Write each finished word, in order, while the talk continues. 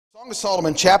Song of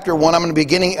Solomon, chapter 1. I'm going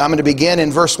to begin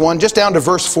in verse 1, just down to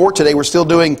verse 4 today. We're still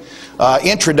doing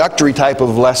introductory type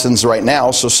of lessons right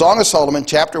now. So Song of Solomon,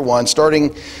 chapter 1,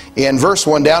 starting in verse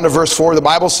 1 down to verse 4, the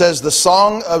Bible says, "The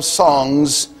Song of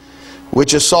Songs,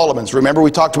 which is Solomon's." Remember,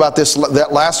 we talked about that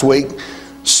last week.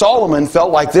 Solomon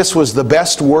felt like this was the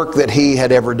best work that he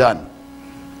had ever done.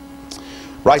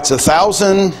 Writes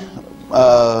 3,000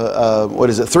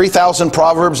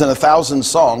 proverbs and 1,000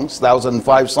 songs,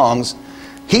 1,005 songs.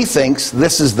 He thinks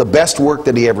this is the best work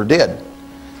that he ever did.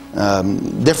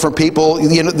 Different people,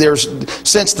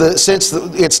 since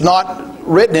it's not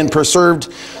written and preserved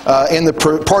in the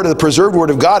part of the preserved Word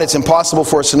of God, it's impossible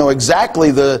for us to know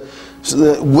exactly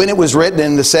when it was written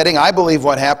in the setting. I believe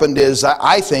what happened is,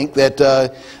 I think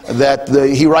that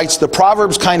he writes the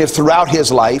Proverbs kind of throughout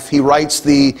his life. He writes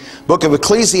the book of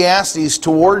Ecclesiastes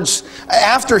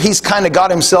after he's kind of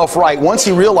got himself right. Once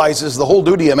he realizes the whole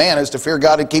duty of man is to fear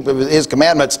God and keep His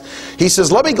commandments, he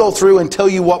says, let me go through and tell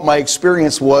you what my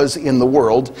experience was in the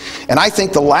world. And I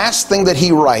think the last thing that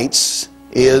he writes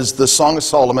is the Song of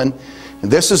Solomon.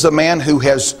 This is a man who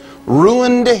has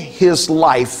ruined his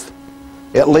life,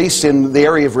 at least in the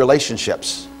area of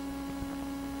relationships.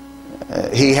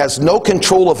 He has no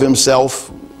control of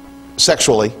himself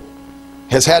sexually.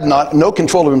 Has had no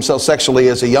control of himself sexually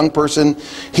as a young person.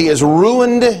 He has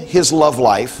ruined his love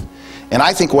life. And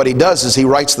I think what he does is he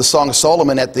writes the Song of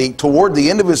Solomon toward the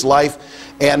end of his life.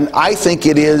 And I think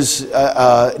it is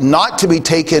not to be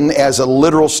taken as a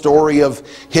literal story of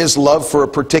his love for a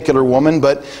particular woman,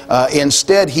 but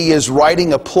instead he is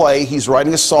writing a play. He's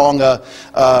writing a song, an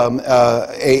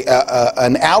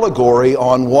allegory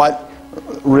on what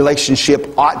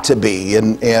relationship ought to be,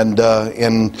 and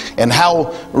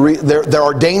how there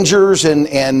are dangers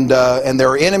and there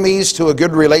are enemies to a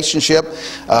good relationship,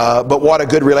 but what a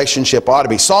good relationship ought to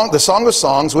be. The Song of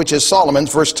Songs, which is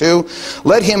Solomon's, verse 2,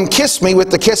 "Let him kiss me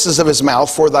with the kisses of his mouth,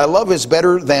 for thy love is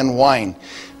better than wine.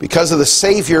 Because of the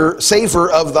savor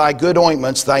of thy good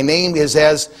ointments, thy name is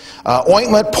as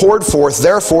ointment poured forth.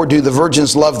 Therefore do the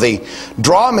virgins love thee.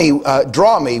 Draw me,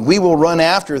 we will run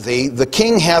after thee. The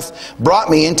king hath brought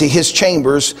me into his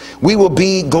chambers. We will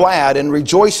be glad and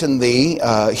rejoice in thee.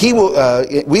 We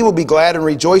will be glad and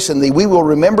rejoice in thee. We will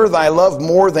remember thy love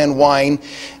more than wine.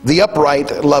 The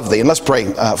upright love thee." And let's pray.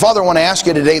 Father, I want to ask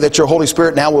you today that your Holy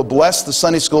Spirit now will bless the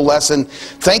Sunday school lesson.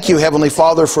 Thank you, Heavenly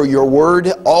Father, for your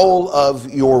word, all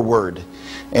of your word.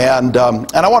 And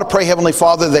I want to pray, Heavenly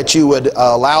Father, that you would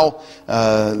allow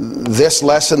this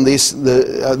lesson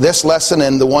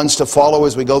and the ones to follow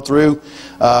as we go through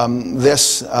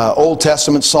this Old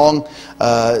Testament song,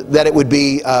 that it would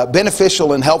be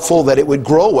beneficial and helpful, that it would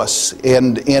grow us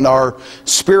in our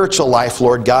spiritual life,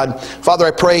 Lord God. Father,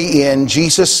 I pray in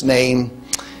Jesus' name,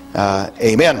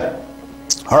 amen.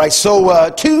 All right, so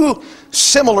two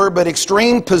similar but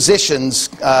extreme positions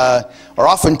are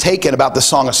often taken about the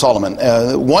Song of Solomon.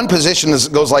 One position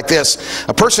goes like this.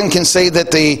 A person can say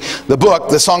that the book,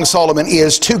 the Song of Solomon,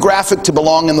 is too graphic to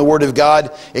belong in the Word of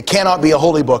God. It cannot be a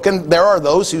holy book. And there are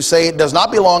those who say it does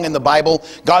not belong in the Bible.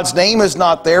 God's name is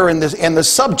not there, and the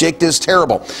subject is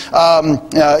terrible.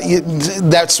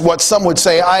 That's what some would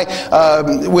say.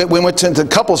 We went to the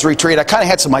couples retreat. I kind of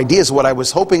had some ideas of what I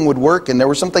was hoping would work, and there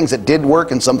were some things that did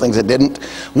work and some things that didn't.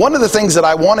 One of the things that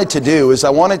I wanted to do is I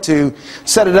wanted to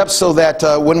set it up so that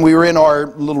when we were in our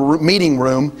little meeting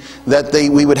room, that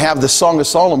we would have the Song of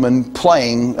Solomon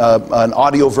playing, an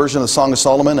audio version of the Song of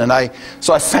Solomon. And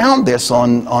so I found this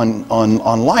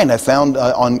online. I found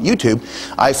on YouTube.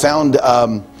 I found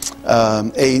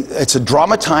it's a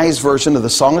dramatized version of the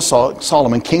Song of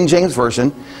Solomon, King James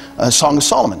Version, Song of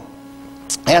Solomon.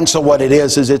 And so what it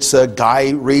is it's a guy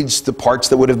reads the parts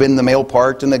that would have been the male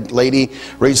part, and the lady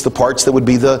reads the parts that would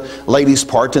be the lady's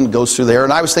part, and it goes through there.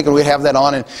 And I was thinking we'd have that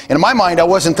on. And in my mind, I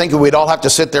wasn't thinking we'd all have to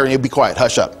sit there and you'd be quiet,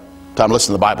 hush up, time to listen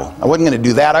to the Bible. I wasn't going to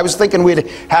do that. I was thinking we'd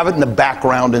have it in the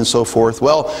background and so forth.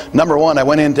 Well, number one, I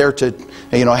went in there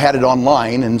I had it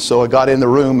online, and so I got in the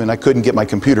room and I couldn't get my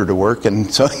computer to work.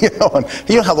 And so, you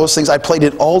know how those things, I played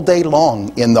it all day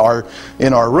long in our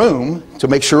room to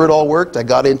make sure it all worked. I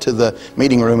got into the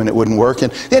meeting room and it wouldn't work.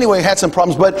 And anyway, I had some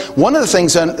problems. But one of the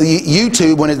things on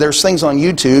YouTube, when there's things on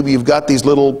YouTube, you've got these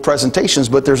little presentations,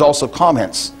 but there's also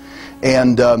comments.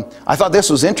 And I thought this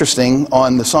was interesting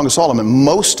on the Song of Solomon.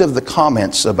 Most of the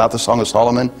comments about the Song of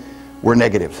Solomon were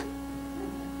negative.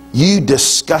 You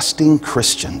disgusting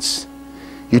Christians.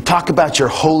 You talk about your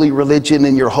holy religion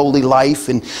and your holy life,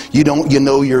 and you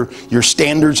know your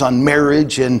standards on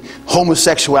marriage and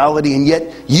homosexuality, and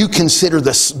yet you consider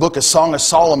this book of Song of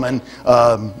Solomon,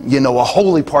 a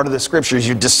holy part of the Scriptures.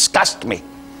 You disgust me.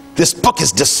 This book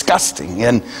is disgusting.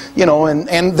 And, you know,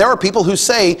 and there are people who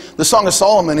say the Song of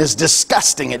Solomon is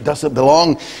disgusting. It doesn't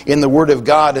belong in the Word of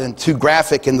God and too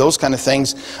graphic and those kind of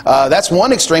things. That's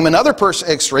one extreme. Another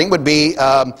extreme would be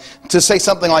to say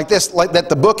something like this, like that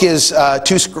the book is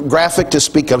too graphic to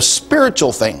speak of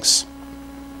spiritual things.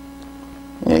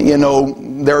 You know,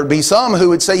 there would be some who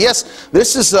would say, yes,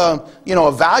 this is a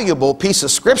valuable piece of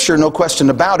Scripture, no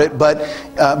question about it, but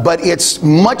it's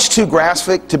much too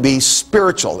graphic to be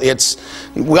spiritual.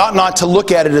 We ought not to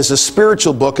look at it as a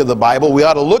spiritual book of the Bible. We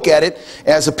ought to look at it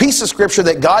as a piece of Scripture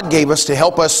that God gave us to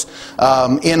help us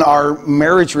in our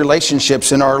marriage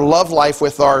relationships, in our love life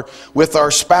with our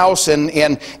spouse,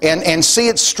 and see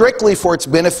it strictly for its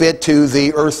benefit to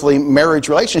the earthly marriage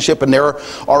relationship. And there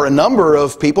are a number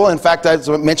of people, in fact,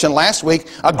 as I mentioned last week,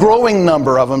 a growing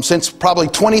number of them, since probably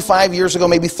 25 years ago,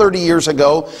 maybe 30 years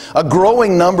ago, a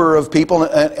growing number of people.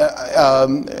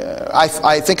 I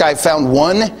think I've found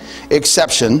one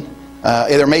exception.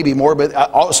 There may be more, but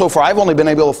so far I've only been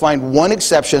able to find one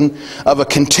exception of a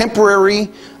contemporary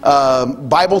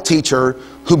Bible teacher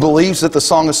who believes that the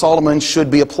Song of Solomon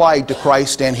should be applied to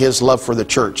Christ and His love for the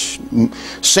church.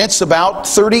 Since about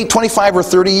 25 or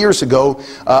 30 years ago,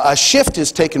 a shift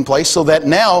has taken place so that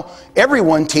now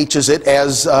everyone teaches it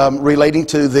as relating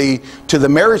to the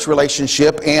marriage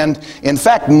relationship, and in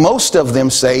fact most of them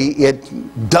say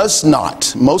it does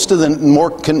not. Most of the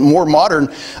more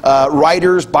modern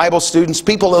writers, Bible students,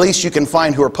 people at least you can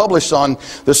find who are published on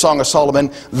the Song of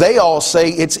Solomon, they all say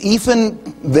it's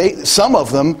some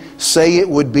of them say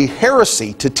it would be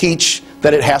heresy to teach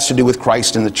that it has to do with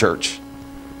Christ and the church.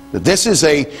 That this is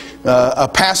a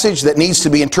passage that needs to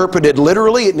be interpreted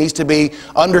literally. It needs to be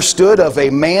understood of a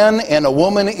man and a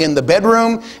woman in the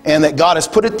bedroom, and that God has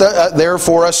put it there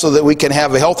for us so that we can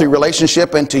have a healthy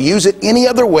relationship, and to use it any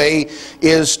other way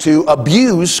is to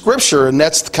abuse Scripture, and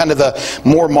that's kind of the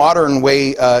more modern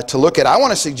way to look at it. I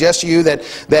want to suggest to you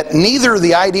that neither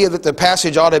the idea that the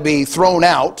passage ought to be thrown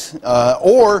out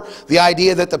or the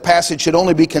idea that the passage should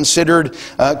only be considered,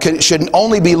 should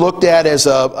only be looked at as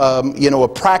a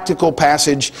practical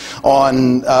passage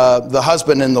on the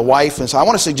husband and the wife. And so I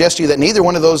want to suggest to you that neither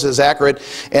one of those is accurate,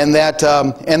 and that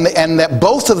that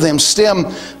both of them stem,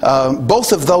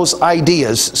 both of those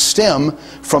ideas stem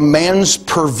from man's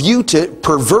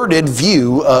perverted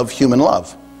view of human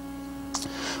love.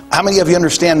 How many of you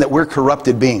understand that we're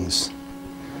corrupted beings?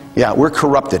 Yeah, we're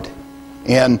corrupted,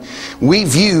 and we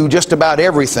view just about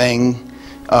everything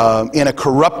from a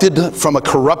corrupted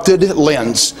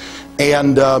lens.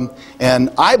 And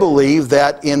I believe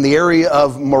that in the area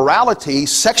of morality,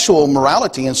 sexual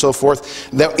morality and so forth,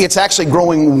 that it's actually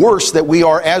growing worse, that we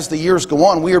are, as the years go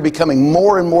on, we are becoming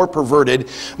more and more perverted,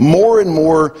 more and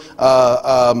more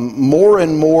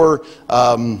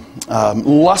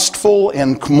lustful,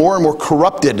 and more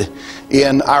corrupted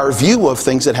in our view of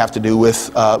things that have to do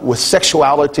with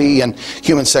sexuality and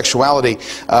human sexuality.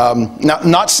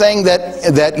 Not saying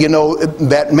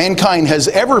that mankind has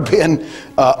ever been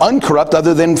uncorrupt,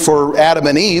 other than for Adam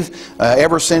and Eve,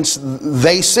 ever since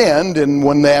they sinned,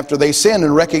 and after they sinned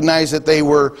and recognized that they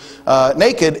were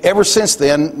naked, ever since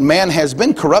then man has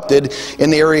been corrupted in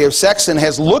the area of sex, and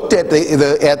has looked at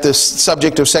the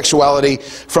subject of sexuality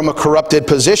from a corrupted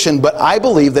position. But I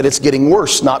believe that it's getting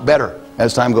worse, not better,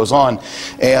 as time goes on.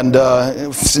 And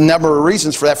a number of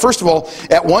reasons for that. First of all,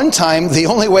 at one time, the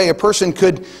only way a person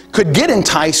could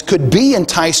be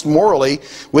enticed morally,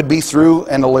 would be through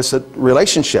an illicit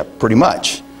relationship, pretty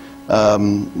much.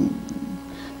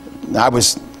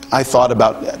 I thought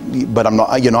about, but I'm not.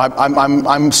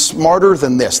 I'm smarter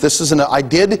than this. I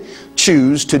did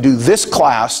choose to do this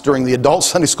class during the adult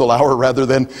Sunday school hour rather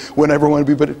than when everyone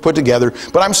would be put together.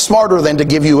 But I'm smarter than to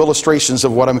give you illustrations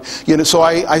of what I'm. So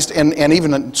and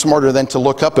even smarter than to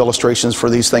look up illustrations for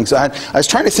these things. I was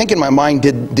trying to think in my mind.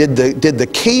 Did the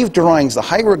cave drawings, the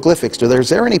hieroglyphics, is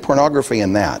there any pornography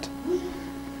in that?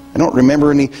 I don't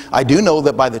remember any. I do know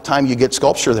that by the time you get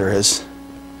sculpture, there is.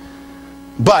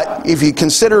 But if you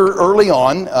consider early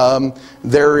on,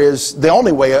 there is the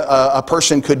only way a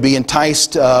person could be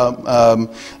enticed with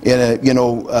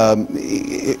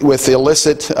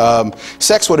illicit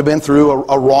sex would have been through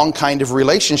a wrong kind of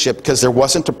relationship, because there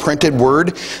wasn't a printed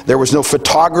word, there was no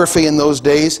photography in those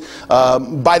days.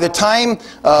 By the time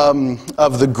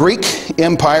of the Greek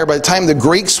Empire, by the time the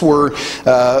Greeks were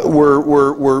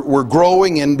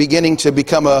growing and beginning to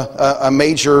become a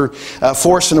major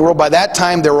force in the world, by that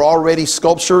time there were already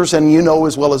sculptures, and you know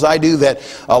as well as I do that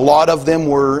a lot of them them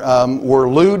were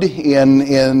lewd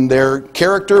in their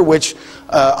character, which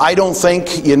I don't think,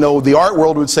 the art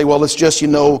world would say, well, it's just,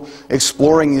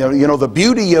 exploring, the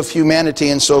beauty of humanity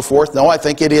and so forth. No, I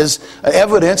think it is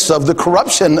evidence of the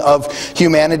corruption of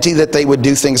humanity that they would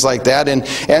do things like that.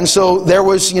 And so there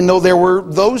was, there were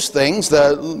those things,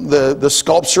 the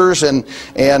sculptures and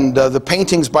the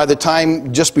paintings by the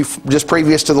time just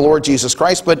previous to the Lord Jesus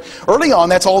Christ. But early on,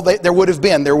 that's all there would have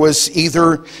been. There was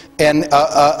either an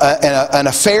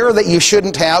affair that you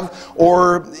shouldn't have,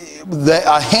 or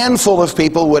a handful of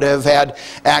people would have had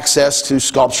access to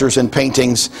sculptures and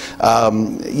paintings,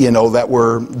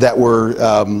 that were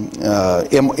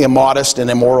immodest and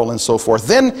immoral and so forth.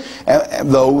 Then,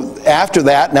 though, after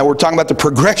that, now we're talking about the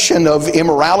progression of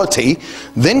immorality.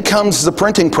 Then comes the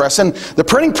printing press, and the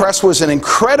printing press was an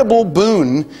incredible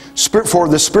boon for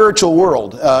the spiritual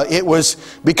world. It was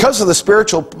because of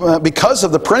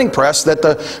the printing press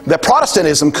that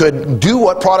Protestantism could do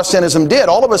what Protestantism did.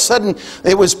 All of a sudden,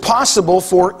 it was possible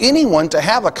for anyone to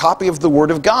have a copy of the Word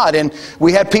of God. And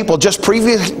we had people just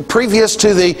previous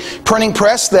to the printing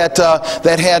press that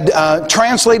had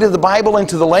translated the Bible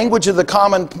into the language of the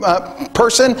common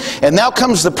person. And now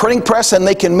comes the printing press, and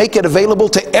they can make it available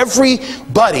to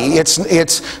everybody.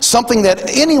 It's something that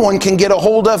anyone can get a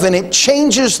hold of, and it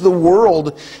changes the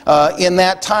world in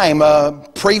that time.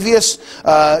 Previous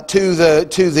to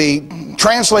the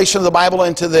translation of the Bible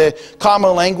into the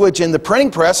common language in the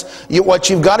printing press, what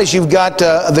you've got is you've got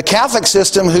the Catholic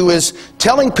system who is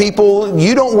telling people,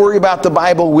 you don't worry about the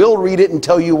Bible, we'll read it and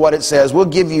tell you what it says, we'll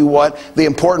give you the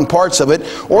important parts of it.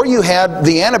 Or you had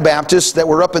the Anabaptists that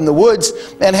were up in the woods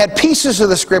and had pieces of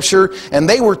the Scripture, and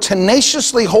they were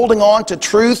tenaciously holding on to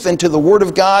truth and to the Word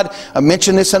of God. I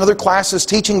mentioned this in other classes,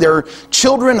 teaching their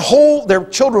children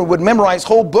would memorize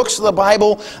whole books of the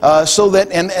Bible, so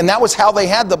that and that was how they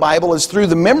had the Bible, is through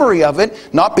the memory of it,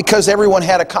 not because everyone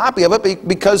had a copy of it, but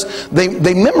because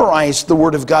they memorized the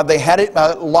Word of God. They had it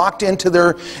locked into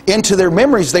their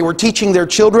memories. They were teaching their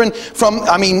children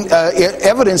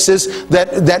evidence is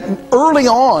that early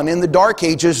on in the Dark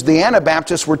Ages, the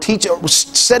Anabaptists were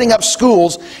setting up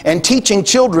schools and teaching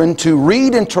children to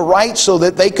read and to write so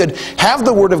that they could have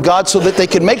the Word of God, so that they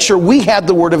could make sure we had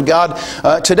the Word of God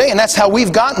today. And that's how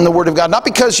we've gotten the Word of God. Not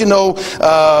because,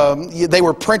 they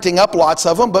were printing up lots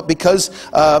of them, but because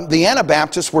the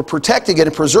Anabaptists were protecting it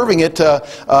and preserving it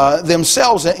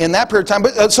themselves in that period of time.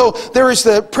 But so there is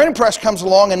the printing press comes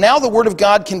along, and now the Word of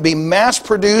God can be mass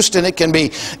produced, and it can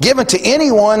be given to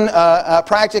anyone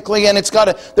practically. And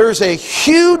there's a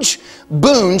huge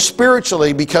boon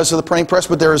spiritually because of the printing press,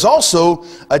 but there is also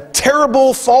a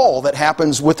terrible fall that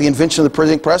happens with the invention of the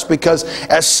printing press, because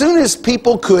as soon as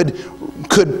people could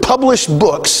publish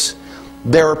books,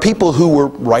 there are people who were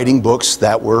writing books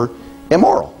that were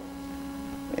immoral.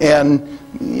 And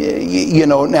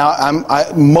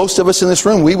now most of us in this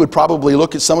room, we would probably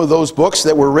look at some of those books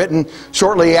that were written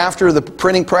shortly after the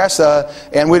printing press,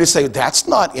 and we'd say, that's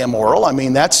not immoral. I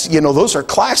mean, that's, those are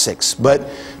classics. But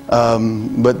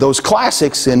those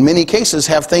classics in many cases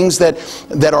have things that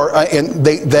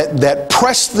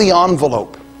press the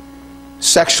envelope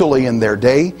sexually in their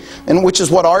day, and which is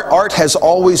what art has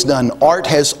always done. Art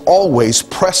has always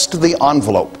pressed the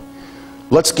envelope.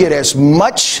 Let's get as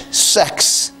much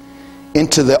sex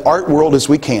into the art world as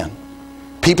we can.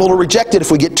 People will reject it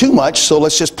if we get too much, so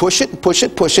let's just push it and push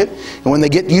it, push it. And when they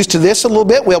get used to this a little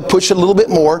bit, we'll push it a little bit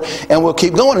more, and we'll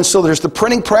keep going. And so there's the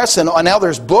printing press, and now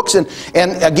there's books. And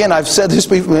again, I've said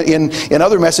this in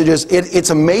other messages, it's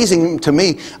amazing to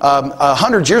me,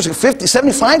 100 years ago, 50,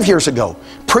 75 years ago,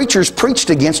 preachers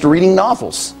preached against reading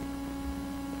novels.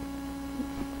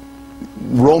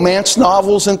 Romance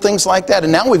novels and things like that.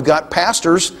 And now we've got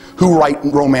pastors who write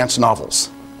romance novels.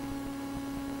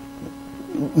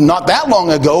 Not that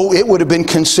long ago, it would have been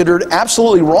considered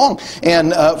absolutely wrong,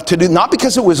 and to do, not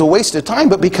because it was a waste of time,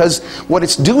 but because what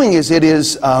it's doing is it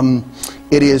is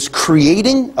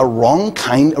creating a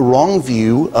wrong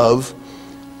view of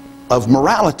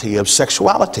morality, of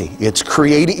sexuality.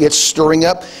 It's stirring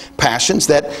up passions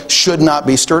that should not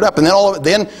be stirred up. And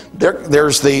then there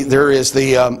is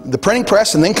the printing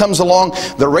press, and then comes along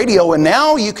the radio, and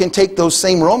now you can take those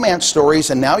same romance stories,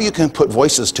 and now you can put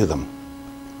voices to them.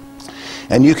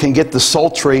 And you can get the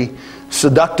sultry,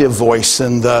 seductive voice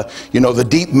and the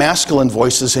deep masculine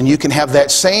voices, and you can have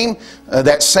that same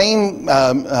that same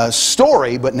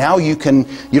story, but now you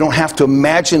don't have to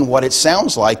imagine what it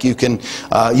sounds like. You can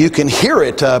hear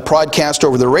it broadcast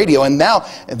over the radio. And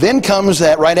then comes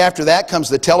that, right after that comes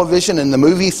the television and the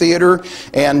movie theater.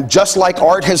 And just like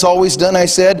art has always done, I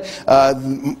said,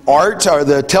 art, or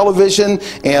the television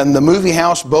and the movie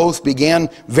house both began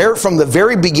from the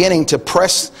very beginning to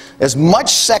press as much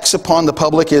sex upon the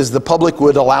public as the public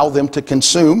would allow them to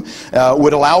consume,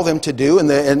 would allow them to do,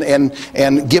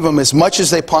 and give them as much as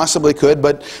they possibly could.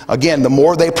 But again, the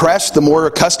more they press, the more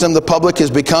accustomed the public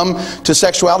has become to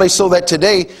sexuality, so that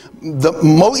today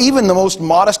even the most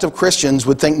modest of Christians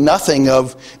would think nothing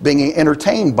of being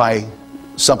entertained by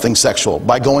something sexual,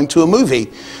 by going to a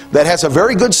movie that has a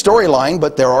very good storyline,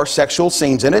 but there are sexual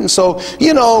scenes in it. And so,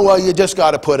 you just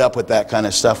got to put up with that kind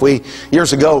of stuff.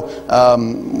 Years ago,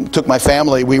 took my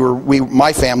family,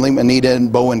 my family, Anita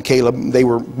and Bo and Caleb,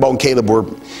 Bo and Caleb were,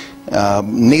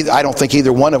 I don't think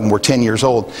either one of them were 10 years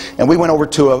old. And we went over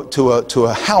to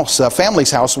a house, a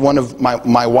family's house, one of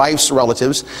my wife's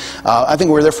relatives. I think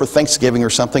we were there for Thanksgiving or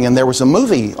something, and there was a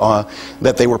movie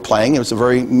that they were playing. It was a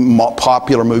very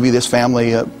popular movie. This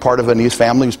family, part of Anita's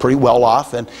family, was pretty well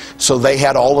off, and so they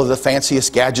had all of the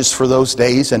fanciest gadgets for those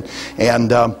days, and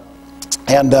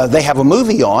they have a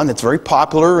movie on that's very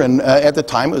popular, and at the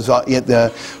time it was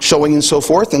showing and so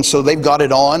forth, and so they've got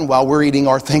it on while we're eating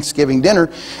our Thanksgiving dinner,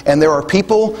 and there are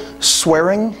people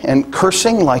swearing and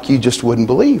cursing like you just wouldn't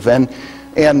believe. And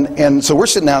so we're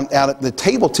sitting out at the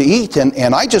table to eat,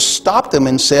 and I just stopped them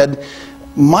and said,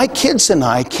 my kids and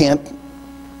I can't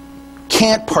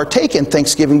partake in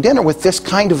Thanksgiving dinner with this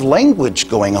kind of language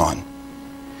going on.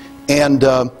 And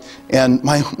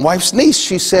my wife's niece,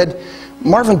 she said,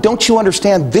 Marvin, don't you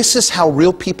understand? This is how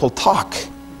real people talk.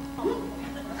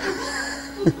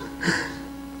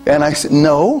 And I said,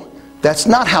 no, that's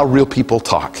not how real people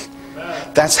talk.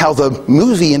 That's how the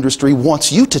movie industry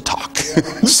wants you to talk.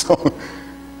 So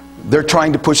they're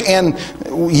trying to push. And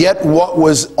yet what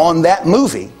was on that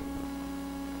movie,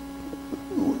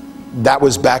 that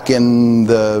was back in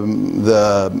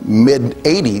the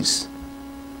mid-'80s.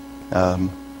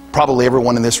 Probably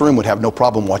everyone in this room would have no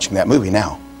problem watching that movie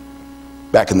now.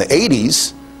 Back in the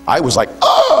 80s, I was like,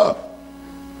 oh!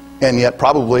 And yet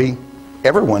probably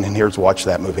everyone in here has watched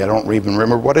that movie. I don't even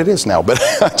remember what it is now, but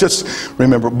I just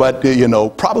remember. But,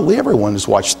 probably everyone has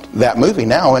watched that movie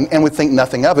now and would think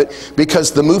nothing of it,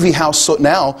 because the movie house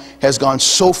now has gone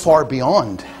so far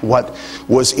beyond what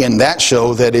was in that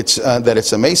show that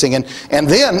it's amazing. And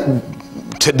then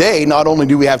today, not only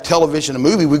do we have television and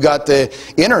movie, we've got the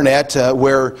internet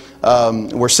where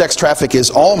sex traffic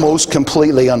is almost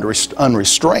completely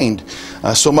unrestrained.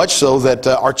 So much so that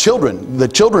our children, the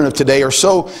children of today, are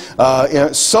so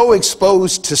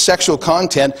exposed to sexual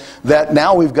content that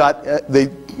now we've got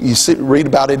read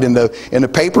about it in the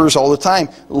papers all the time.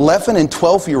 11 and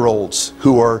 12-year-olds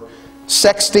who are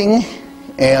sexting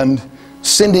and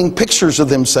sending pictures of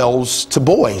themselves to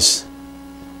boys.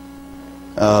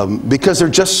 Because they're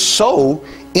just so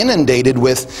inundated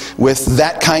with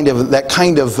that kind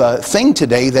of thing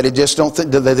today that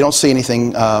they don't see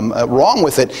anything wrong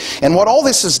with it. And what all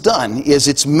this has done is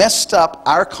it's messed up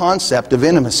our concept of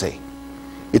intimacy.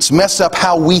 It's messed up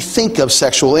how we think of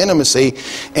sexual intimacy,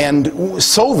 and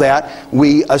so that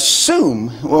we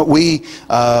assume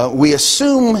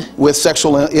with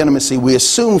sexual intimacy, we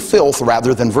assume filth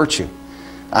rather than virtue.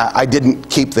 I didn't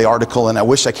keep the article, and I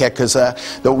wish I had, because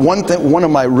one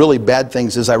of my really bad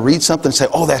things is I read something and say,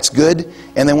 oh, that's good,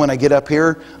 and then when I get up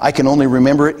here, I can only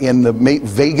remember it in the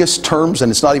vaguest terms,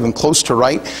 and it's not even close to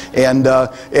right.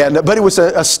 But it was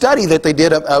a study that they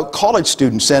did of college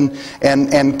students,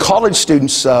 and college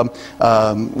students,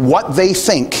 what they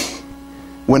think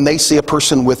when they see a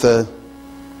person with a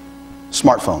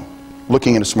smartphone,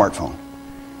 looking at a smartphone.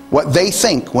 What they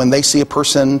think when they see a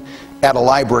person at a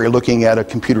library looking at a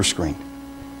computer screen.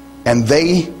 And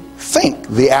they think,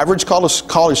 the average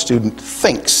college student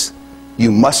thinks,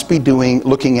 you must be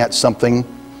looking at something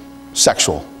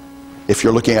sexual. If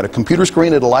you're looking at a computer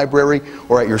screen at a library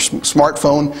or at your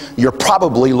smartphone, you're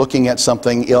probably looking at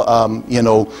something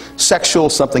sexual,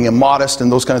 something immodest,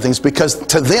 and those kind of things, because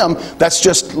to them that's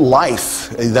just life.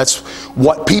 That's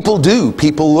what people do.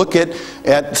 People look at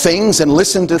things and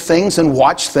listen to things and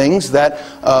watch things that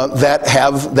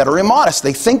are immodest.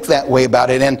 They think that way about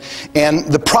it, and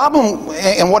the problem,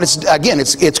 and what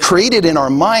it's created in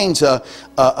our minds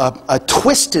a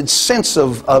twisted sense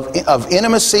of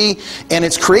intimacy, and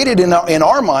it's created in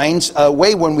our minds a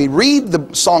way when we read the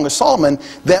Song of Solomon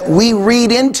that we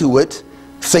read into it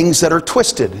things that are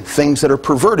twisted, things that are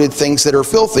perverted, things that are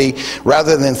filthy,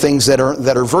 rather than things that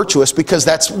are virtuous, because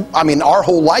that's, I mean, our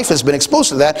whole life has been exposed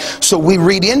to that. So we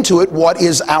read into it what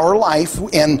is our life,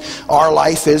 and our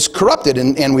life is corrupted,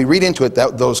 and we read into it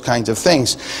those kinds of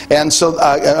things. And so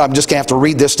I'm just going to have to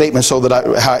read this statement so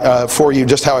that for you,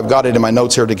 just how I've got it in my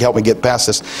notes here to help me get past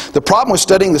this. The problem with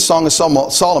studying the Song of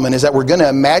Solomon is that we're going to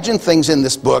imagine things in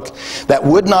this book that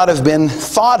would not have been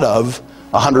thought of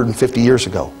 150 years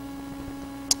ago.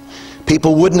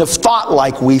 People wouldn't have thought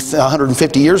like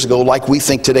 150 years ago like we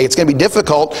think today. It's going to be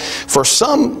difficult for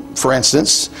some, for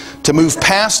instance, to move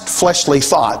past fleshly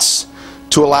thoughts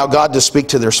to allow God to speak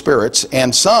to their spirits.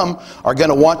 And some are going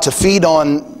to want to feed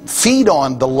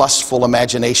on the lustful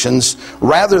imaginations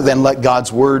rather than let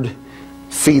God's Word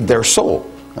feed their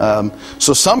soul.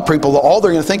 So some people, all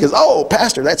they're going to think is, oh,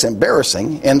 Pastor, that's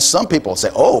embarrassing. And some people say,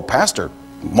 oh, Pastor,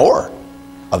 more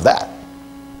of that.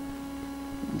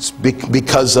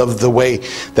 Because of the way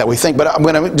that we think. But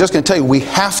I'm just going to tell you, we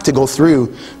have to go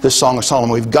through the Song of Solomon.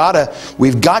 We've got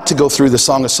to go through the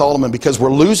Song of Solomon, because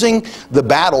we're losing the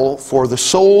battle for the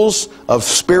souls of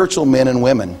spiritual men and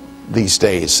women these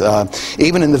days.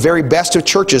 Even in the very best of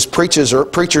churches, preachers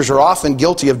are often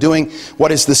guilty of doing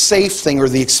what is the safe thing or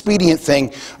the expedient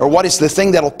thing, or what is the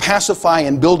thing that will pacify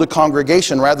and build a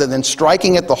congregation, rather than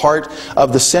striking at the heart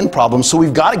of the sin problem. So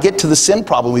we've got to get to the sin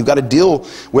problem. We've got to deal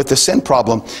with the sin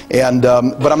problem. And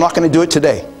but I'm not going to do it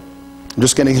today. I'm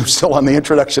just going to still on the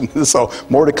introduction, so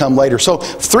more to come later. So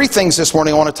 3 things this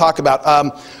morning I want to talk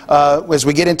about as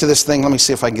we get into this thing. Let me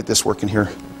see if I can get this working here.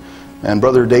 And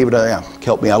Brother David,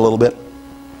 help me out a little bit.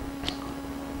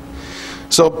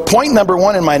 So point number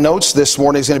 1 in my notes this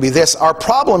morning is going to be this. Our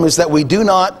problem is that we do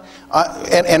not,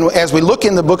 and as we look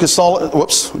in the book of Solomon,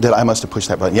 I must have pushed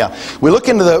that button, yeah. We look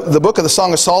into the book of the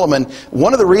Song of Solomon.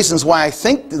 One of the reasons why I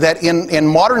think that in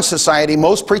modern society,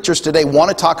 most preachers today want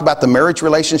to talk about the marriage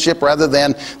relationship rather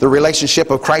than the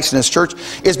relationship of Christ and His church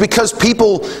is because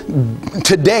people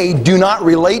today do not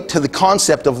relate to the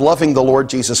concept of loving the Lord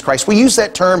Jesus Christ. We use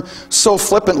that term so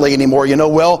flippantly anymore. You know,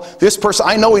 well, this person,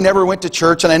 I know he never went to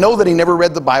church, and I know that he never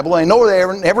read the Bible, and I know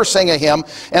that he never sang a hymn,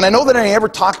 and I know that he never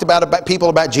talked about people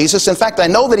about Jesus. In fact, I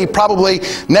know that he probably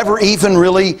never even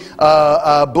really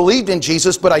believed in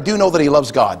Jesus, but I do know that he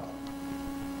loves God.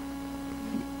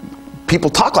 People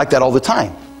talk like that all the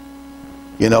time.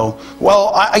 You know,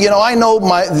 well, I know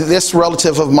this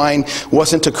relative of mine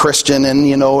wasn't a Christian, and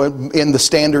in the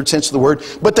standard sense of the word,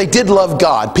 but they did love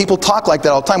God. People talk like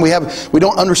that all the time. We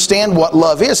don't understand what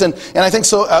love is, and I think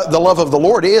so. The love of the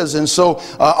Lord is, and so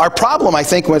our problem, I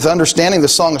think, with understanding the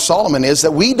Song of Solomon is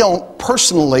that we don't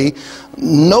personally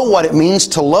know what it means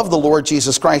to love the Lord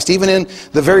Jesus Christ. Even in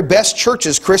the very best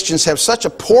churches, Christians have such a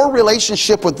poor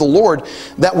relationship with the Lord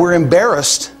that we're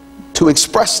embarrassed to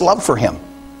express love for Him.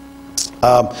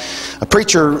 A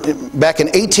preacher back in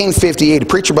 1858, a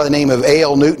preacher by the name of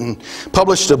A.L. Newton,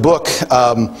 published a book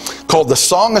called The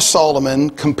Song of Solomon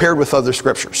Compared with Other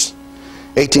Scriptures.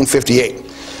 1858.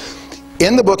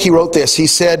 In the book he wrote this. He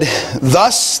said,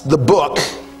 thus the book,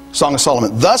 Song of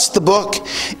Solomon, thus the book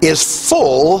is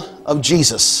full of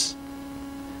Jesus.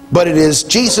 But it is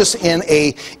Jesus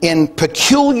in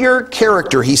peculiar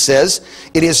character, he says.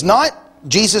 It is not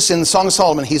Jesus in the Song of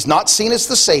Solomon. He's not seen as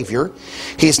the Savior.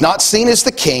 He's not seen as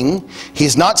the King.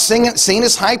 He's not seen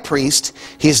as High Priest.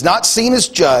 He's not seen as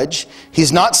Judge.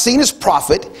 He's not seen as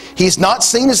Prophet. He's not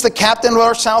seen as the Captain of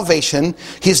our salvation.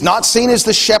 He's not seen as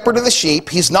the Shepherd of the sheep.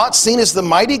 He's not seen as the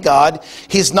mighty God.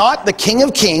 He's not the King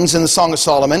of Kings in the Song of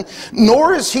Solomon,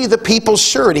 nor is He the people's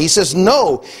surety. He says,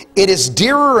 no, it is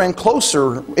dearer and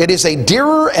closer. It is a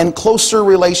dearer and closer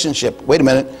relationship. Wait a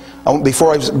minute.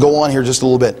 Before I go on here just a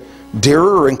little bit.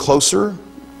 Dearer and closer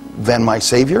than my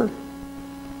Savior?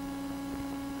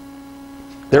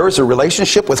 There is a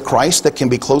relationship with Christ that can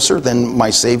be closer than my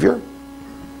Savior?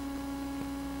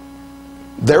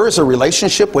 There is a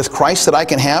relationship with Christ that I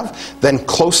can have then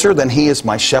closer than He is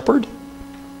my shepherd?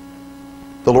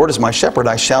 The Lord is my shepherd,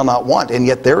 I shall not want. And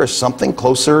yet there is something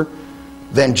closer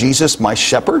than Jesus, my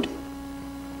shepherd?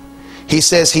 He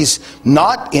says He's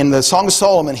not, in the Song of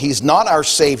Solomon, He's not our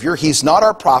Savior. He's not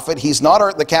our prophet. He's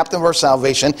not the captain of our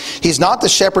salvation. He's not the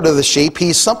shepherd of the sheep.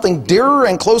 He's something dearer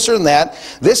and closer than that.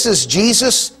 This is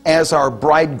Jesus as our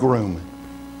bridegroom.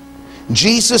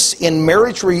 Jesus in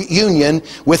marriage reunion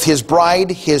with His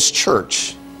bride, His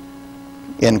church.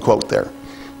 End quote there.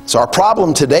 So our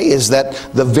problem today is that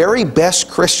the very best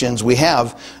Christians we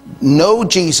have know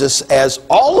Jesus as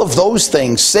all of those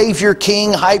things: Savior,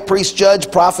 King, High Priest, Judge,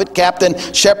 Prophet, Captain,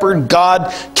 Shepherd,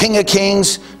 God, King of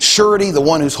Kings, Surety, the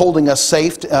one who's holding us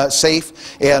safe,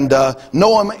 and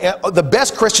know Him. The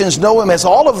best Christians know Him as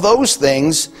all of those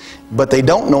things, but they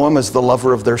don't know Him as the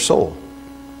lover of their soul.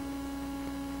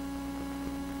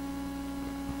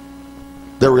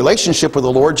 Their relationship with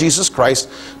the Lord Jesus Christ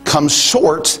comes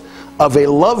short of a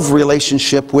love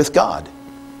relationship with God.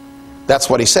 That's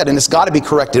what he said, and it's got to be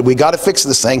corrected. We've got to fix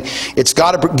this thing. It's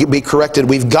got to be corrected.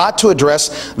 We've got to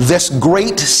address this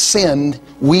great sin.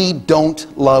 We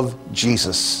don't love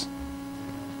Jesus.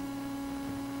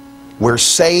 We're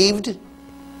saved.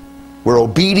 We're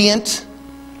obedient.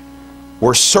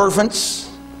 We're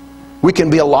servants. We can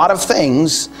be a lot of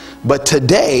things, but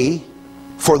today,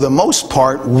 for the most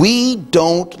part, we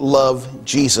don't love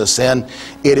Jesus, and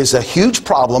it is a huge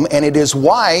problem, and it is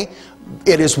why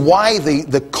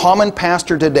the common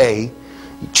pastor today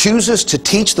chooses to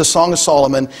teach the Song of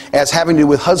Solomon as having to do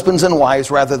with husbands and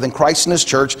wives rather than Christ and His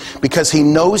church, because he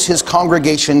knows his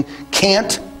congregation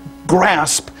can't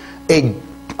grasp a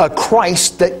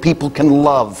Christ that people can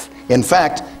love. In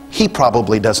fact, he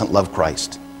probably doesn't love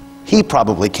Christ. He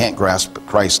probably can't grasp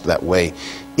Christ that way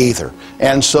either.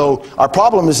 And so our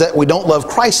problem is that we don't love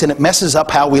Christ, and it messes up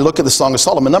how we look at the Song of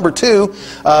Solomon. Number two,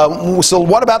 so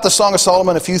what about the Song of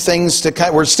Solomon? A few things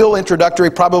to we're still introductory.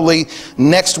 Probably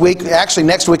next week. Actually,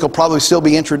 next week will probably still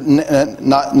be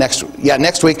next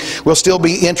week we'll still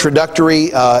be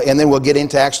introductory, and then we'll get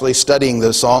into actually studying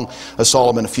the Song of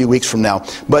Solomon a few weeks from now.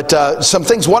 But some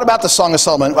things. What about the Song of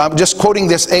Solomon? I'm just quoting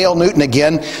this A.L. Newton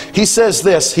again. He says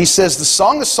this. He says the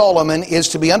Song of Solomon is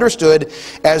to be understood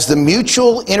as the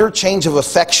mutual interchange of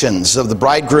affections of the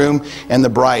bridegroom and the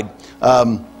bride.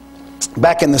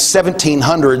 Back in the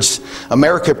 1700s,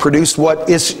 America produced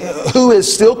who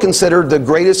is still considered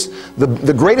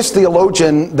the greatest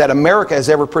theologian that America has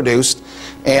ever produced.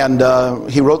 And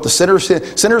he wrote the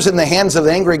Sinners in the Hands of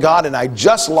the Angry God, and I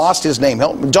just lost his name,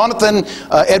 Jonathan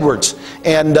Edwards,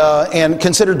 and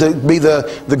considered to be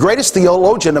the greatest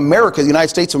theologian the United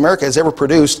States of America has ever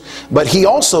produced. But he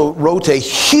also wrote a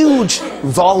huge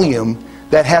volume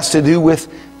that has to do with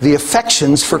the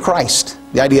affections for Christ.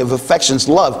 The idea of affections,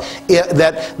 love.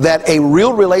 That a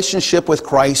real relationship with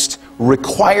Christ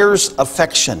requires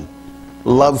affection.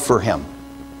 Love for Him.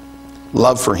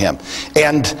 Love for Him.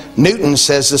 And Newton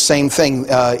says the same thing.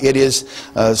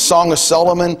 Song of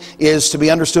Solomon is to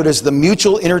be understood as the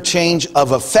mutual interchange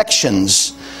of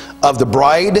affections of the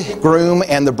bridegroom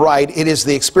and the bride. It is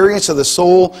the experience of the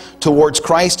soul towards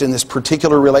Christ in this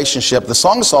particular relationship. The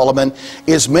Song of Solomon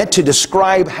is meant to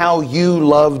describe how you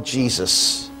love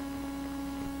Jesus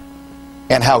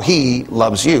and how He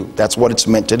loves you. That's what it's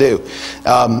meant to do.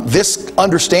 This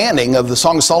understanding of the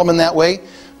Song of Solomon that way,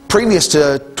 previous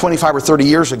to 25 or 30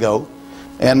 years ago,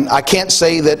 and I can't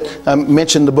say that I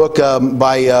mentioned the book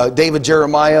by David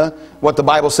Jeremiah, what the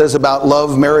Bible says about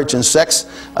love, marriage, and sex.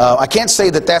 I can't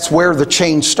say that that's where the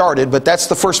change started, but that's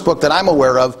the first book that I'm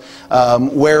aware of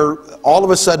where all of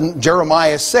a sudden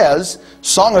Jeremiah says,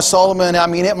 Song of Solomon, I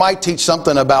mean, it might teach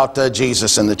something about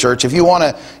Jesus in the church. If you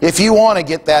want to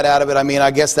get that out of it, I mean, I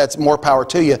guess that's more power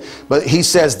to you. But he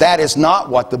says that is not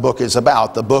what the book is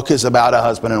about. The book is about a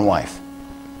husband and wife.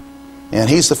 And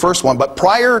he's the first one. But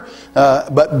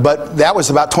but that was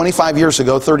about 25 years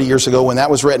ago, 30 years ago when that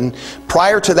was written.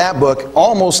 Prior to that book,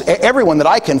 almost everyone that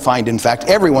I can find, in fact,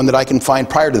 everyone that I can find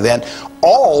prior to then,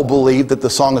 all believed that the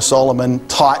Song of Solomon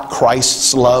taught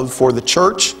Christ's love for the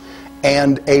church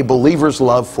and a believer's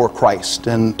love for Christ,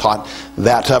 and taught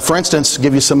that. For instance,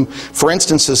 give you some for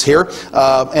instances here,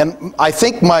 and I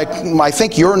think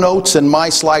your notes and my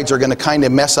slides are going to kind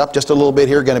of mess up just a little bit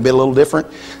here, going to be a little different.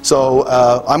 So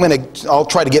I'll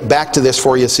try to get back to this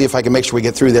for you, see if I can make sure we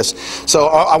get through this. So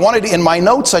I wanted in my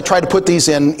notes, I tried to put these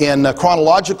in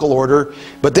chronological order,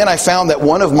 but then I found that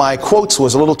one of my quotes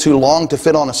was a little too long to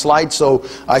fit on a slide, so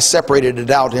I separated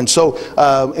it out. And so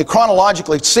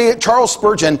chronologically, see, Charles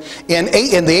Spurgeon. In the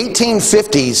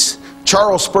 1850s,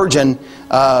 Charles Spurgeon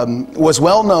was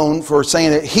well known for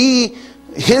saying that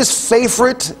his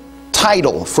favorite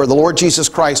title for the Lord Jesus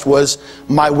Christ was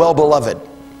My Well-Beloved.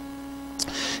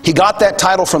 He got that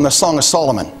title from the Song of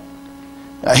Solomon.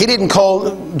 He didn't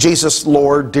call Jesus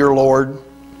Lord, dear Lord.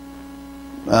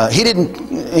 He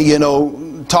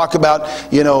didn't, talk about,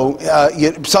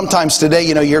 sometimes today,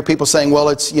 you hear people saying, well,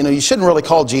 it's, you shouldn't really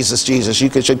call Jesus Jesus. You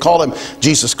should call him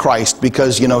Jesus Christ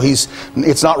because,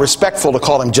 it's not respectful to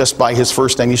call him just by his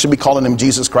first name. You should be calling him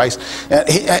Jesus Christ.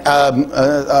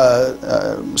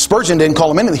 Spurgeon didn't call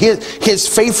him anything. His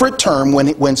favorite term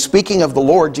when speaking of the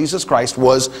Lord Jesus Christ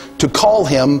was to call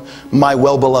him my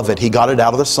well-beloved. He got it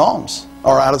out of the Psalms,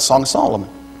 or out of the Song of Solomon.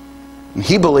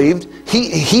 He believed,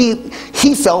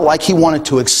 he felt like he wanted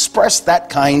to express that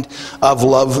kind of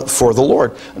love for the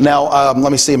Lord. Now,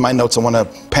 let me see in my notes. I want to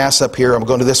pass up here. I'm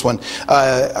going to this one.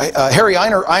 Harry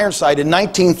Ironside in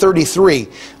 1933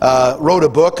 wrote a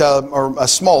book, or a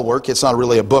small work. It's not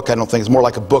really a book, I don't think. It's more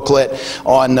like a booklet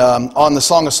on the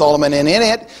Song of Solomon. And in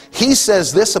it, he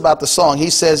says this about the song. He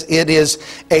says, it is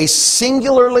a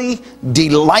singularly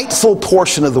delightful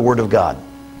portion of the Word of God.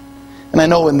 And I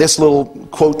know in this little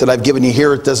quote that I've given you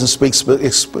here, it doesn't speak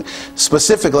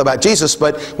specifically about Jesus,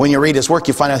 but when you read his work,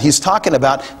 you find out he's talking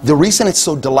about the reason it's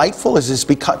so delightful is he's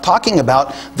talking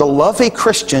about the love a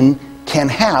Christian can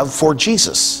have for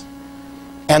Jesus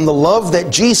and the love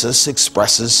that Jesus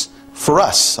expresses for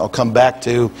us. I'll come back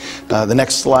to the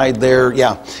next slide there.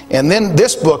 Yeah. And then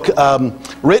this book,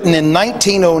 written in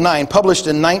 1909, published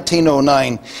in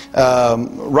 1909,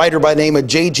 writer by the name of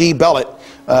J.G. Bellett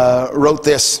wrote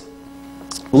this.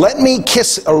 Let him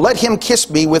kiss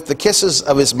me with the kisses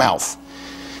of his mouth.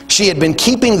 She had been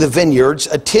keeping the vineyards,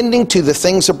 attending to the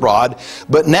things abroad,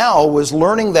 but now was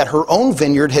learning that her own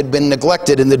vineyard had been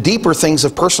neglected and the deeper things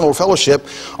of personal fellowship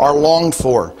are longed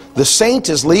for. The saint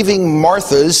is leaving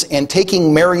Martha's and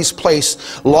taking Mary's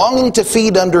place, longing to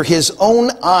feed under his own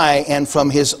eye and from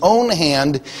his own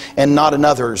hand and not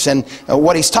another's. And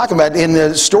what he's talking about in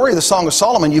the story of the Song of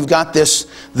Solomon, you've got this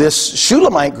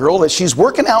Shulamite girl that she's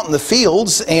working out in the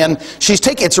fields, and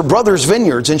it's her brother's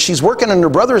vineyards, and she's working in her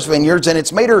brother's vineyards, and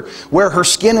it's made her where her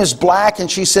skin is black, and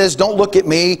she says, don't look at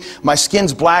me, my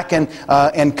skin's black and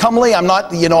comely, I'm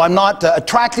not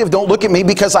attractive, don't look at me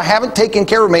because I haven't taken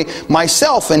care of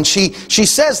myself. And she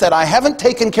says that I haven't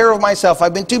taken care of myself,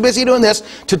 I've been too busy doing this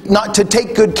not to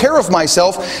take good care of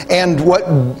myself. And what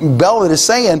Bellett is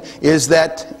saying is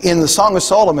that in the Song of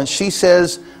Solomon, she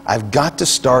says, I've got to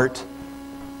start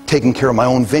taking care of my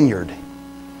own vineyard.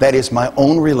 That is my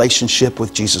own relationship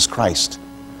with Jesus Christ.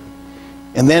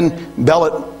 And then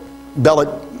Bellett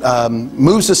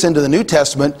moves us into the New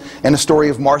Testament and the story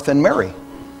of Martha and Mary.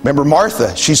 Remember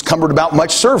Martha, she's cumbered about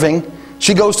much serving.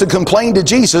 She goes to complain to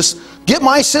Jesus, get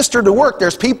my sister to work.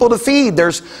 There's people to feed.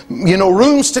 There's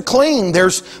rooms to clean.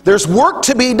 There's work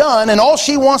to be done. And all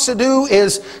she wants to do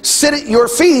is sit at your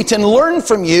feet and learn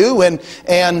from you. And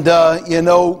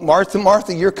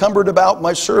Martha, you're cumbered about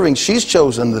much serving. She's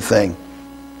chosen the thing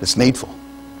that's needful.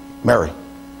 Mary.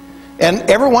 And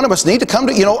every one of us need to come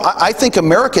to, I think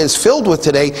America is filled with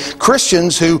today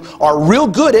Christians who are real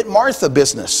good at Martha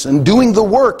business and doing the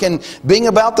work and being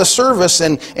about the service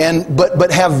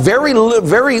but have very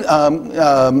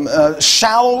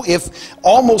shallow, if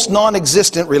almost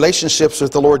non-existent relationships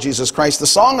with the Lord Jesus Christ. The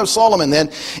Song of Solomon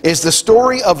then is the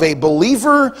story of a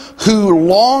believer who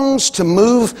longs to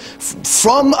move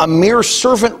from a mere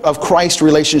servant of Christ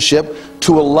relationship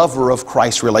to a lover of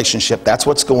Christ relationship. That's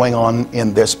what's going on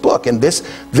in this book. And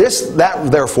that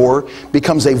therefore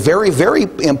becomes a very, very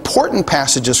important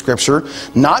passage of Scripture,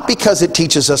 not because it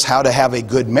teaches us how to have a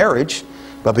good marriage,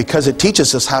 but because it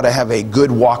teaches us how to have a good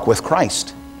walk with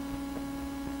Christ.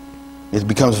 It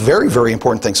becomes a very, very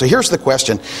important thing. So here's the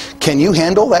question. Can you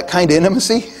handle that kind of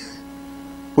intimacy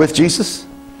with Jesus?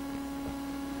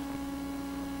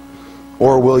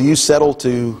 Or will you settle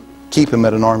to keep him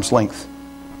at an arm's length?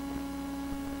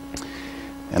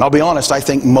 And I'll be honest, I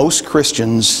think most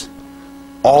Christians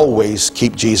always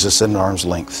keep Jesus at an arm's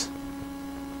length.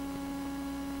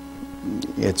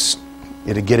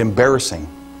 It'd get embarrassing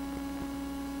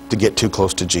to get too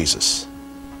close to Jesus.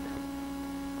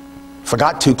 If I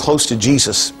got too close to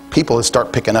Jesus, people would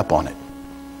start picking up on it.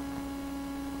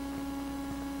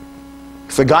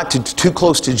 If I got too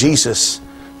close to Jesus,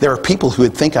 there are people who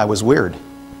would think I was weird.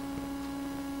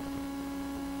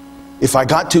 If I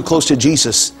got too close to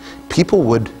Jesus, people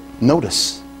would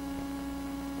notice.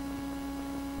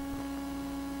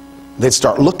 They'd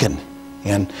start looking.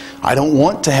 And I don't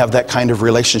want to have that kind of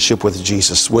relationship with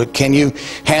Jesus. Can you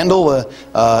handle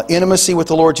intimacy with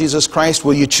the Lord Jesus Christ?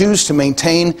 Will you choose to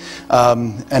maintain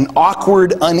an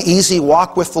awkward, uneasy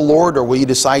walk with the Lord? Or will you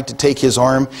decide to take his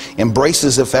arm, embrace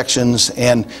his affections,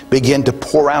 and begin to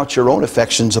pour out your own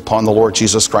affections upon the Lord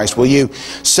Jesus Christ? Will you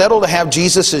settle to have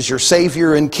Jesus as your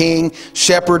Savior and King,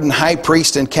 Shepherd and High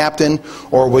Priest and Captain?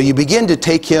 Or will you begin to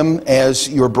take him as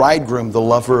your bridegroom, the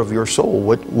lover of your soul?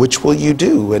 Which will you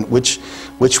do? And which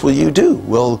which will you do?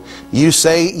 Will you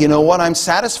say, you know what, I'm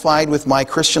satisfied with my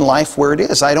Christian life where it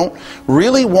is. I don't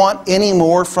really want any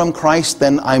more from Christ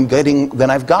than I've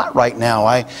got right now.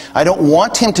 I don't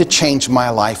want Him to change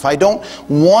my life. I don't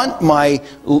want my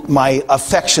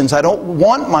affections. I don't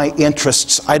want my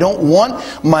interests. I don't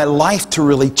want my life to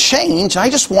really change. I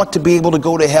just want to be able to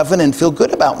go to heaven and feel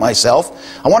good about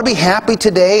myself. I want to be happy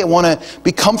today. I want to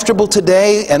be comfortable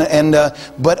today.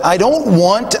 But I don't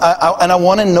want, and I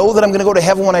want to know that I'm going to go to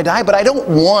heaven when I die, but I don't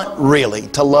want really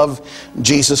to love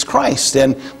Jesus Christ.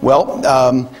 And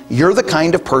well, you're the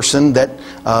kind of person that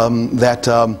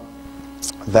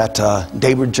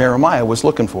David Jeremiah was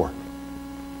looking for,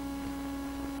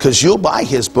 because you'll buy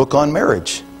his book on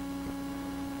marriage,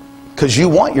 because you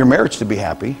want your marriage to be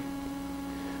happy,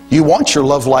 you want your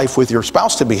love life with your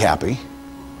spouse to be happy.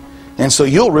 And so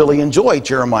you'll really enjoy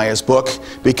Jeremiah's book,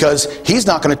 because he's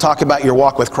not going to talk about your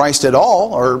walk with Christ at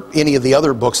all, or any of the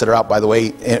other books that are out, by the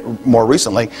way, more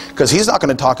recently, because he's not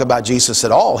going to talk about Jesus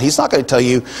at all. He's not going to tell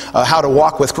you how to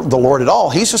walk with the Lord at all.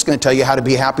 He's just going to tell you how to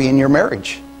be happy in your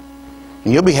marriage.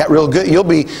 And you'll be real good. You'll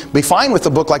be fine with a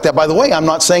book like that. By the way, I'm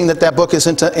not saying that book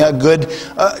isn't a good,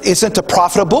 isn't a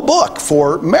profitable book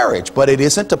for marriage, but it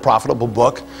isn't a profitable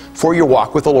book for your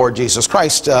walk with the Lord Jesus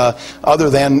Christ. Other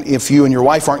than if you and your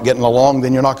wife aren't getting along,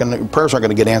 then prayers aren't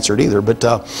going to get answered either. But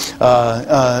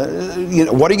you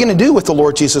know, what are you going to do with the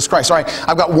Lord Jesus Christ? All right,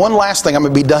 I've got one last thing. I'm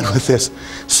going to be done with this.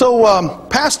 So,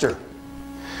 Pastor,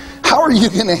 how are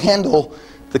you going to handle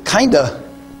the kind of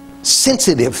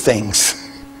sensitive things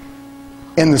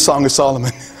in the Song of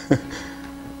Solomon?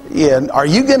 Yeah, are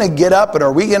you going to get up and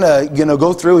are we going to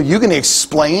go through? Are you going to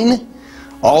explain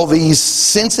all these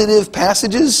sensitive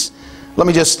passages?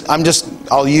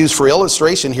 I'll use for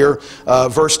illustration here,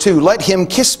 verse 2. Let him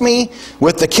kiss me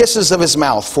with the kisses of his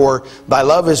mouth, for thy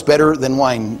love is better than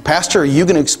wine. Pastor, are you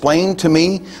going to explain to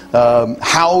me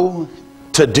how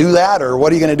to do that, or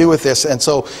what are you going to do with this? And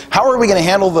so how are we going to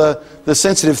handle the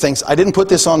sensitive things? I didn't put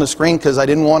this on the screen because I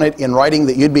didn't want it in writing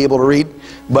that you'd be able to read,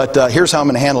 but here's how I'm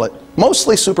going to handle it.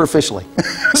 Mostly superficially.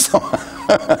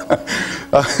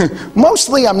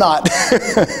 Mostly I'm not.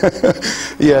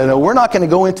 Yeah, no, we're not going to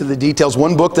go into the details.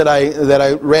 One book that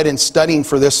I read in studying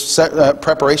for this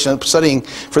studying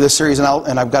for this series, and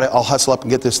I'll hustle up and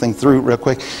get this thing through real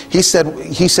quick. He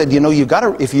said, you know, you got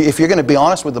to, if you're going to be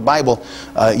honest with the Bible,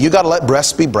 you got to let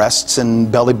breasts be breasts and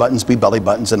belly buttons be belly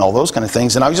buttons and all those kind of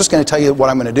things. And I was just going to tell you what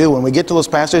I'm going to do when we get to those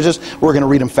passages. We're going to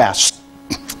read them fast.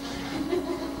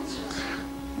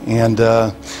 And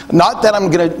that's not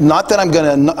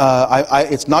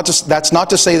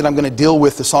to say that I'm going to deal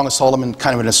with the Song of Solomon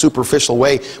kind of in a superficial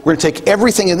way. We're going to take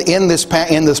everything in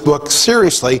this book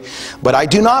seriously, but I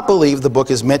do not believe the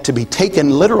book is meant to be taken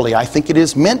literally. I think it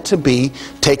is meant to be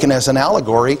taken as an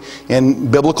allegory. In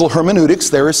biblical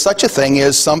hermeneutics, there is such a thing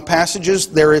as some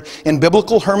passages. In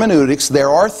biblical hermeneutics,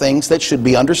 there are things that should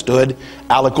be understood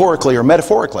allegorically or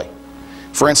metaphorically.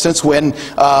 For instance, when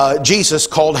Jesus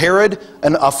called Herod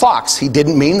a fox, he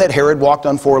didn't mean that Herod walked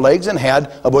on four legs and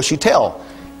had a bushy tail.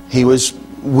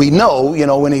 We know,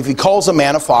 when if he calls a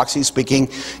man a fox, he's speaking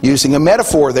using a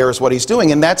metaphor. There is what he's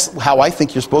doing, and that's how I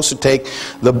think you're supposed to take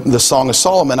the Song of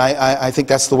Solomon. I think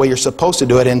that's the way you're supposed to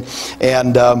do it, and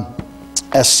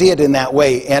see it in that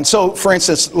way. And so, for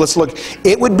instance, let's look.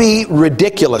 It would be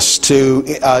ridiculous to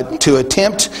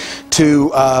attempt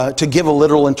to give a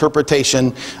literal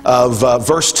interpretation of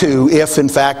verse 2 if, in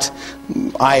fact,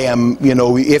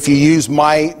 if you use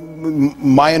my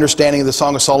understanding of the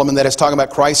Song of Solomon, that it's talking about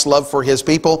Christ's love for his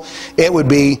people. It would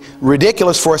be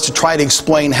ridiculous for us to try to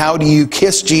explain how do you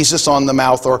kiss Jesus on the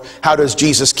mouth, or how does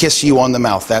Jesus kiss you on the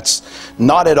mouth. That's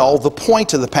not at all the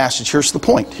point of the passage. Here's the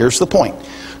point.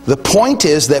 The point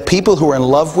is that people who are in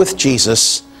love with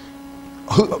Jesus,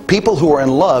 people who are in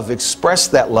love express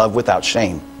that love without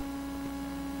shame.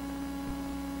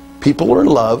 People who are in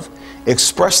love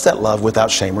express that love without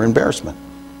shame or embarrassment.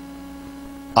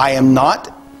 I am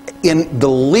not in the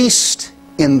least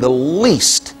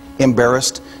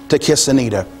embarrassed to kiss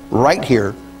Anita right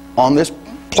here on this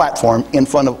platform in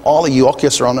front of all of you. I'll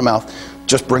kiss her on the mouth.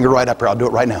 Just bring her right up here. I'll do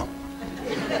it right now.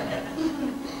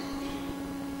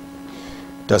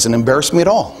 Doesn't embarrass me at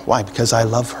all. Why? Because I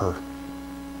love her.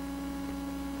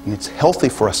 And it's healthy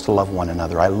for us to love one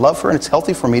another. I love her, and it's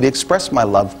healthy for me to express my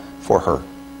love for her.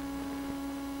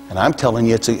 And I'm telling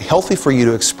you, it's healthy for you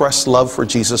to express love for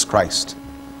Jesus Christ.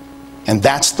 And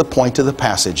that's the point of the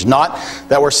passage. Not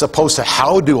that we're supposed to,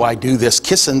 how do I do this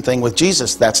kissing thing with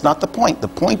Jesus? That's not the point. The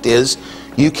point is,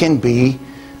 you can be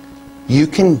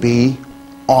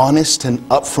honest and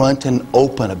upfront and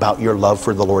open about your love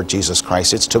for the Lord Jesus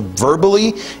Christ. It's to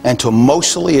verbally and to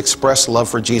emotionally express love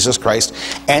for Jesus Christ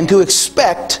and to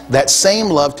expect that same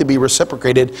love to be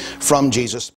reciprocated from Jesus.